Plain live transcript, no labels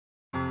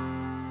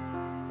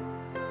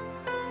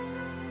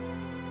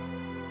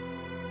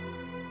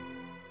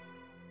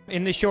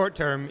In the short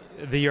term,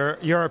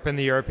 Europe and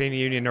the European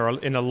Union are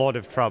in a lot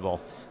of trouble.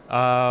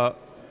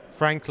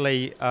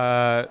 Frankly,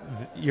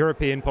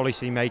 European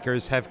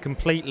policymakers have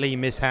completely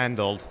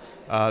mishandled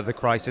the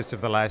crisis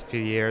of the last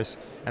few years,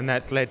 and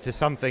that's led to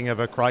something of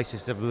a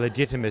crisis of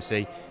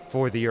legitimacy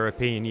for the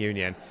European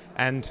Union.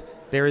 And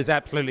there is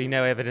absolutely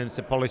no evidence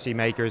that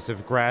policymakers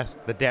have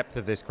grasped the depth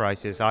of this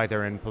crisis,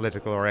 either in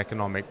political or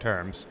economic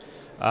terms.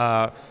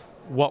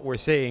 What we're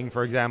seeing,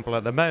 for example,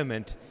 at the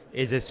moment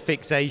is this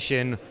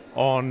fixation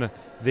on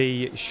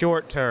the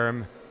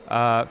short-term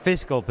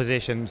fiscal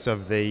positions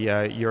of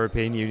the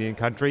European Union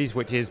countries,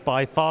 which is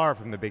by far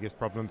from the biggest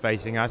problem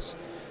facing us.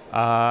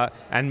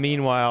 And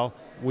meanwhile,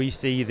 we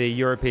see the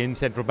European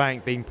Central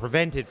Bank being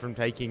prevented from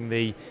taking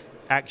the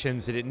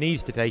actions that it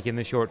needs to take in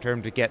the short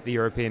term to get the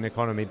European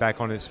economy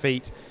back on its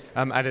feet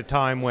at a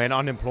time when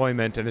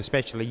unemployment, and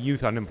especially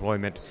youth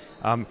unemployment,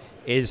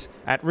 is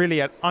at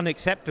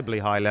unacceptably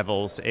high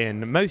levels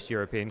in most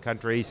European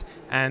countries,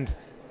 and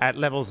at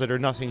levels that are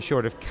nothing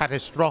short of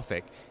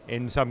catastrophic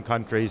in some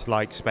countries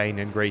like Spain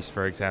and Greece,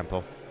 for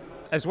example.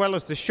 As well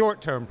as the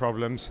short-term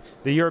problems,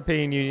 the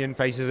European Union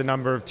faces a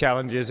number of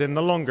challenges in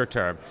the longer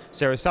term.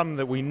 So there are some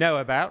that we know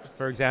about,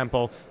 for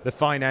example, the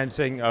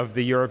financing of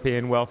the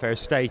European welfare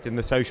state and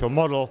the social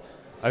model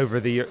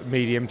over the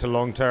medium to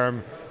long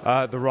term,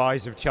 the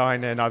rise of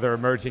China and other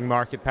emerging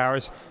market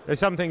powers. There's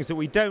some things that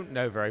we don't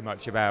know very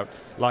much about,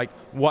 like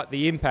what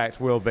the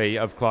impact will be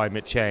of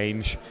climate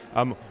change,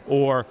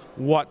 or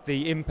what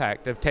the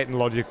impact of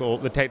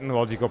the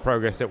technological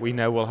progress that we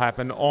know will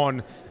happen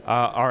on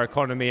our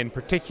economy, in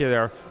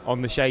particular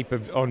on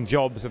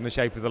jobs and the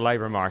shape of the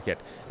labour market.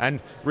 And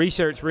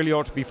research really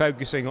ought to be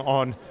focusing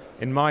on,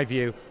 in my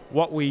view,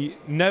 what we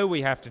know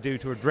we have to do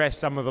to address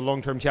some of the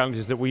long-term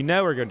challenges that we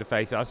know are going to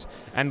face us,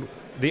 and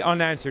the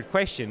unanswered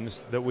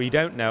questions that we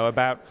don't know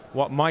about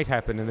what might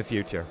happen in the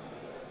future.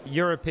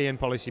 European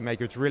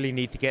policymakers really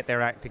need to get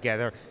their act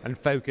together and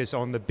focus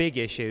on the big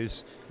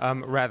issues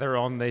rather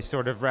on the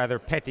sort of rather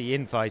petty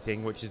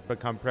infighting which has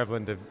become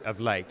prevalent of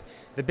late.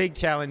 The big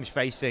challenge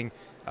facing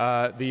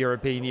the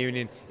European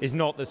Union is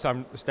not that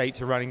some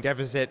states are running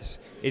deficits,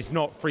 it's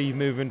not free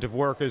movement of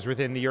workers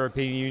within the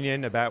European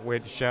Union, about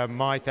which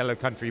my fellow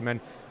countrymen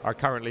are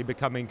currently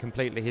becoming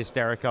completely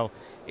hysterical.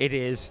 It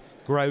is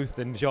growth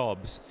and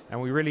jobs, and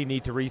we really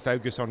need to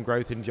refocus on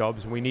growth and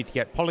jobs, and we need to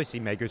get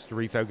policymakers to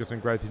refocus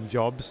on growth and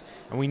jobs,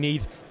 and we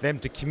need them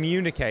to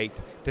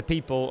communicate to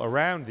people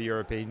around the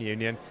European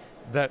Union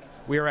that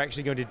we are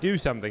actually going to do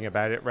something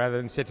about it rather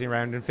than sitting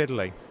around and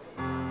fiddling.